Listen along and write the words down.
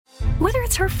Whether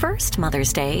it's her first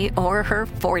Mother's Day or her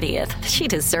 40th, she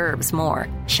deserves more.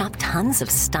 Shop tons of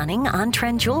stunning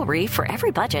on-trend jewelry for every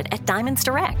budget at Diamonds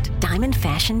Direct. Diamond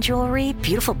fashion jewelry,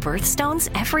 beautiful birthstones,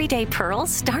 everyday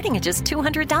pearls starting at just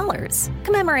 $200.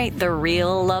 Commemorate the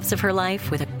real loves of her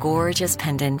life with a gorgeous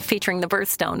pendant featuring the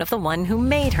birthstone of the one who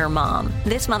made her mom.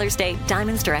 This Mother's Day,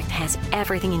 Diamonds Direct has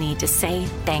everything you need to say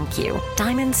thank you.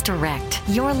 Diamonds Direct.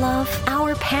 Your love,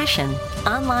 our passion.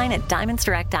 Online at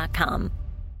diamondsdirect.com.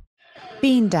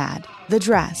 Bean Dad, The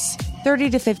Dress, 30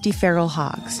 to 50 Feral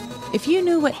Hogs. If you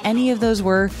knew what any of those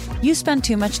were, you spend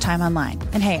too much time online.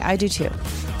 And hey, I do too.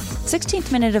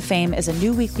 16th Minute of Fame is a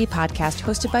new weekly podcast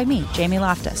hosted by me, Jamie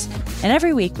Loftus. And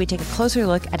every week we take a closer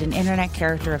look at an internet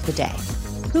character of the day.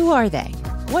 Who are they?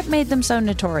 What made them so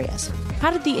notorious?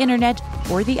 How did the internet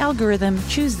or the algorithm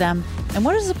choose them? And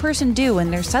what does a person do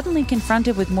when they're suddenly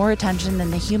confronted with more attention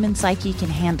than the human psyche can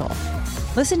handle?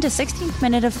 Listen to 16th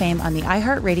Minute of Fame on the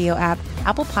iHeartRadio app,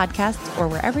 Apple Podcasts, or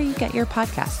wherever you get your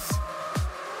podcasts.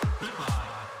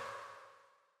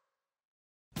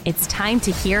 It's time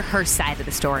to hear her side of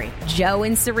the story. Joe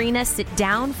and Serena sit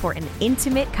down for an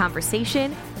intimate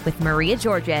conversation with Maria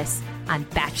Georgas on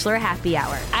Bachelor Happy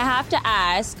Hour. I have to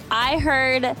ask, I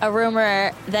heard a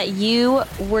rumor that you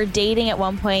were dating at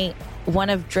one point one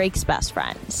of Drake's best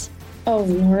friends. Oh,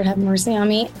 Lord, have mercy on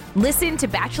me. Listen to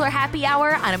Bachelor Happy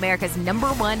Hour on America's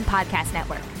 #1 podcast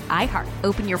network, iHeart.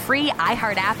 Open your free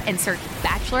iHeart app and search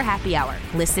Bachelor Happy Hour.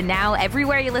 Listen now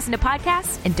everywhere you listen to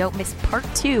podcasts, and don't miss part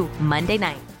 2 Monday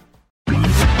night.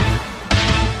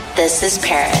 This is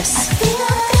Paris.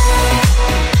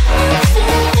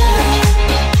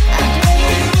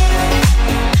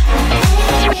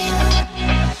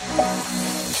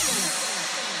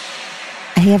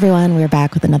 Hey everyone, we're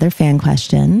back with another fan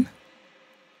question.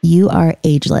 You are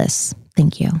ageless.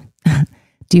 Thank you.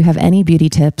 Do you have any beauty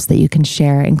tips that you can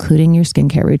share, including your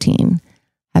skincare routine?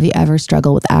 Have you ever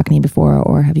struggled with acne before,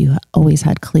 or have you always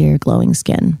had clear, glowing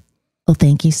skin? Well,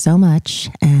 thank you so much.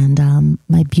 And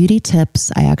my beauty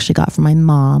tips I actually got from my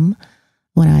mom.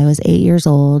 When I was 8 years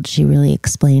old, she really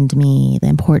explained to me the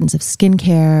importance of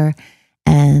skincare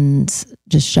and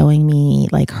just showing me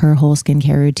like her whole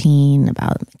skincare routine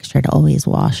about make sure to always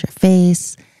wash your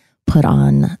face, put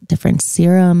on different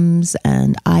serums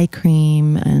and eye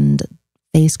cream and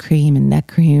face cream and neck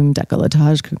cream,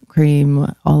 décolletage cream,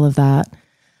 all of that.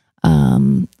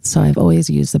 So I've always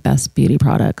used the best beauty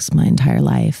products my entire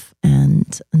life.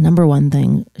 And number one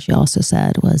thing she also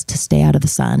said was to stay out of the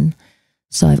sun.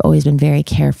 So I've always been very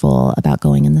careful about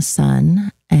going in the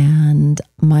sun. And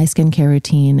my skincare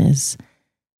routine is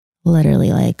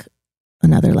literally like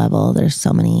another level. There's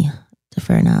so many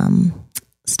different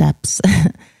steps.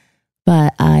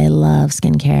 But I love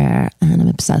skincare and I'm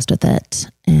obsessed with it.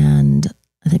 And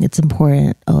I think it's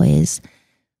important always,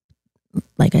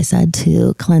 like I said,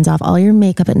 to cleanse off all your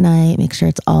makeup at night. Make sure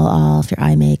it's all off, your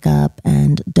eye makeup,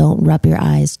 and don't rub your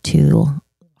eyes too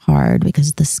hard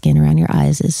because the skin around your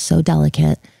eyes is so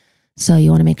delicate. So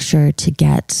you want to make sure to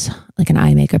get like an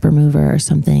eye makeup remover or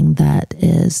something that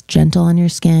is gentle on your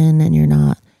skin and you're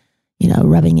not,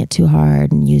 rubbing it too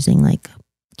hard and using like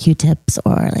Q-tips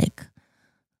or like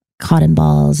cotton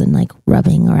balls and like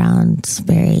rubbing around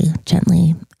very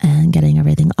gently and getting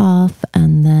everything off.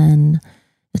 And then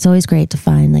it's always great to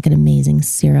find like an amazing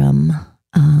serum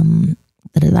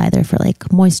that is either for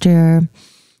like moisture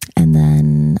and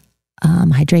then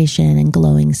hydration and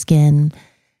glowing skin.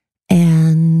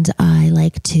 And I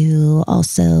like to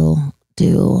also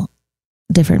do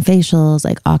different facials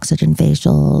like oxygen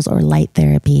facials or light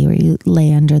therapy where you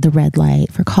lay under the red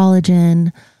light for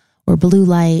collagen or blue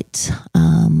light,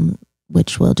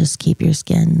 which will just keep your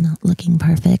skin looking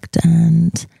perfect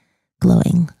and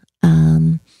glowing.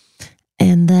 And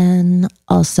then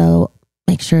also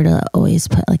make sure to always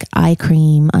put like eye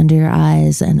cream under your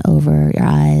eyes and over your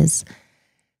eyes.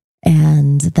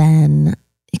 And then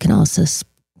you can also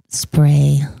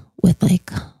spray with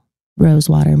like rose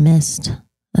water mist.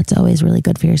 That's always really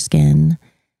good for your skin.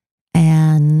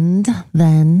 And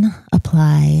then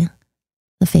apply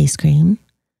the face cream.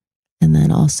 And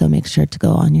then also make sure to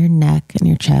go on your neck and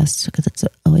your chest because it's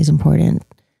always important.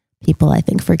 People, I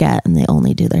think, forget and they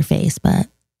only do their face, but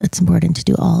it's important to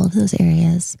do all of those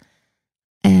areas.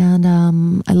 And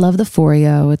I love the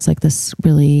Foreo. It's like this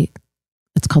really,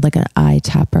 it's called like an eye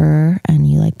tapper, and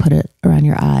you like put it around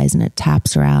your eyes and it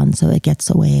taps around so it gets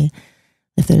away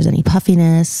if there's any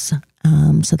puffiness.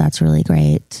 So that's really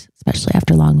great, especially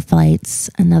after long flights.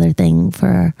 Another thing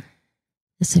for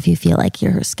this, if you feel like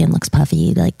your skin looks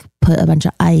puffy, like put a bunch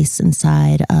of ice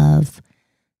inside of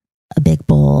a big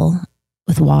bowl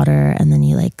with water, and then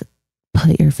you like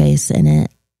put your face in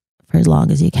it for as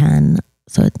long as you can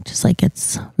So it just like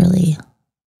gets really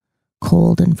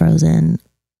cold and frozen.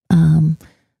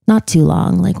 Not too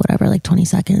long, like whatever, like 20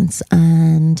 seconds.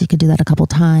 And you could do that a couple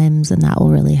times, and that will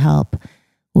really help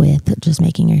with just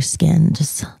making your skin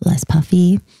just less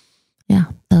puffy. Yeah,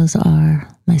 those are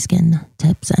my skin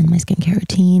tips and my skincare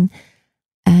routine.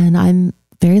 And I'm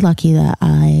very lucky that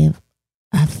I've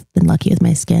been lucky with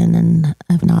my skin and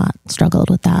I've not struggled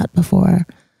with that before.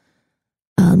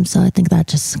 So I think that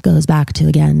just goes back to,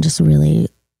 again, just really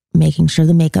making sure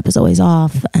the makeup is always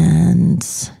off and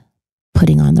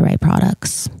putting on the right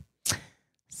products.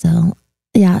 So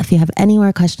yeah, if you have any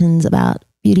more questions about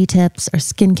beauty tips or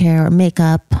skincare or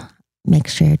makeup, make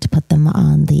sure to put them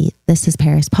on the This Is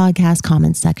Paris podcast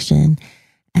comments section,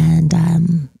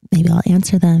 and maybe I'll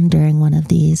answer them during one of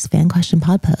these fan question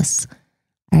pod posts.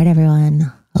 All right,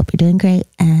 everyone. Hope you're doing great,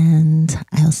 and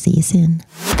I'll see you soon.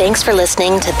 Thanks for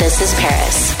listening to This Is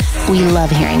Paris. We love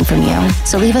hearing from you,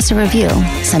 so leave us a review.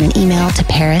 Send an email to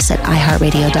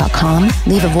paris@iheartradio.com,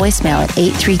 leave a voicemail at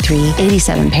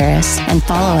 833-87-PARIS, and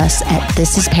follow us at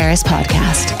This Is Paris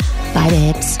Podcast. Bye,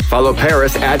 babes. Follow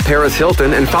Paris at Paris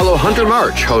Hilton, and follow Hunter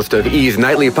March, host of E's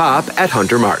Nightly Pop, at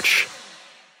Hunter March.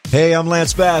 Hey, I'm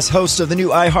Lance Bass, host of the new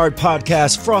iHeart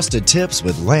podcast, Frosted Tips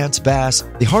with Lance Bass.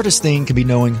 The hardest thing can be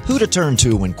knowing who to turn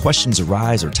to when questions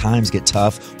arise or times get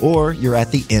tough, or you're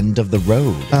at the end of the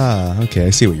road. Okay, I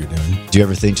see what you're doing. Do you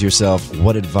ever think to yourself,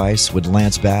 what advice would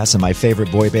Lance Bass and my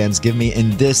favorite boy bands give me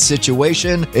in this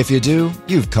situation? If you do,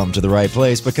 you've come to the right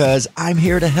place, because I'm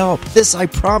here to help. This I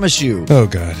promise you. Oh,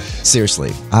 God.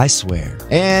 Seriously, I swear.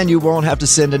 And you won't have to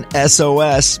send an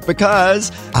SOS,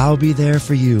 because I'll be there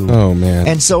for you. Oh, man.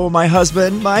 And so will my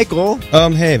husband, Michael.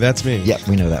 Hey, that's me. Yep,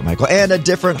 we know that, Michael. And a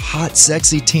different hot,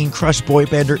 sexy teen crush boy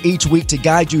bander each week to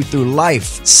guide you through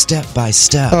life, step by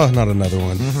step. Oh, not another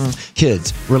one.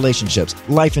 Kids, relationships,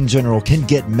 life in general can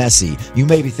get messy. You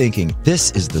may be thinking,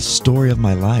 this is the story of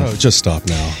my life. Oh, just stop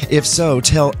now. If so,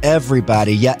 tell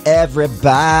everybody,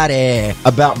 everybody,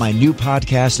 about my new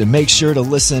podcast, and make sure to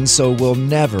listen so we'll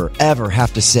never, ever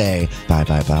have to say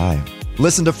bye.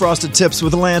 Listen to Frosted Tips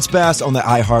with Lance Bass on the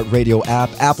iHeartRadio app,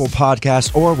 Apple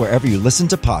Podcasts, or wherever you listen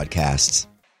to podcasts.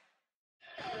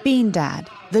 Bean Dad,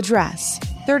 The Dress,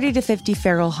 30 to 50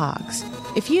 Feral Hogs.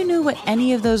 If you knew what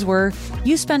any of those were,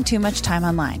 you spend too much time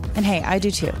online. And hey, I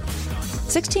do too.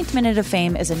 16th Minute of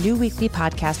Fame is a new weekly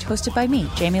podcast hosted by me,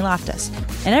 Jamie Loftus.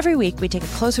 And every week we take a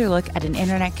closer look at an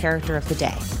internet character of the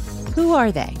day. Who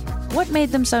are they? What made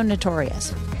them so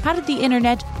notorious? How did the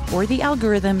internet or the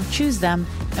algorithm choose them?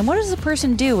 And what does a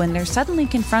person do when they're suddenly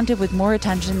confronted with more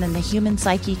attention than the human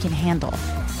psyche can handle?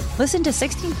 Listen to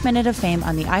 16th Minute of Fame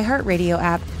on the iHeartRadio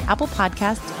app, Apple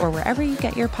Podcasts, or wherever you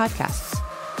get your podcasts.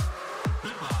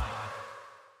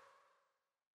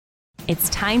 It's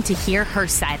time to hear her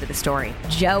side of the story.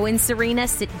 Joe and Serena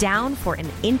sit down for an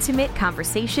intimate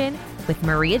conversation with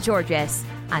Maria Georgas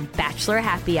on Bachelor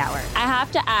Happy Hour. I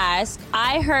have to ask,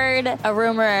 I heard a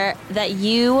rumor that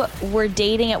you were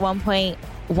dating at one point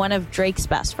one of Drake's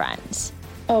best friends.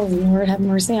 Oh, Lord, have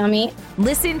mercy on me.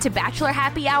 Listen to Bachelor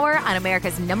Happy Hour on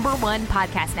America's #1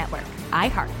 podcast network,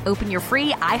 iHeart. Open your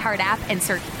free iHeart app and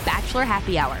search Bachelor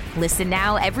Happy Hour. Listen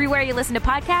now everywhere you listen to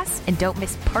podcasts, and don't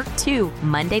miss part 2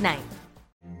 Monday night.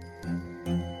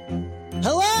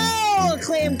 Hello,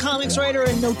 acclaimed comics writer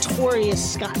and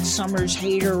notorious Scott Summers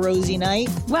hater, Rosie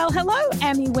Knight. Well, hello,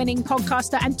 Emmy-winning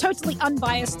podcaster and totally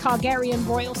unbiased Targaryen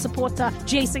royal supporter,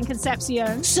 Jason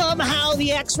Concepcion. Somehow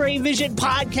the X-Ray Vision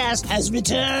podcast has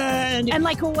returned. And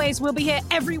like always, we'll be here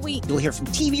every week. You'll hear from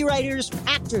TV writers,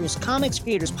 actors, comics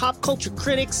creators, pop culture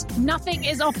critics. Nothing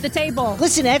is off the table.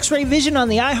 Listen to X-Ray Vision on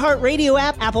the iHeartRadio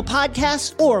app, Apple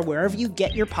Podcasts, or wherever you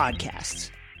get your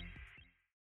podcasts.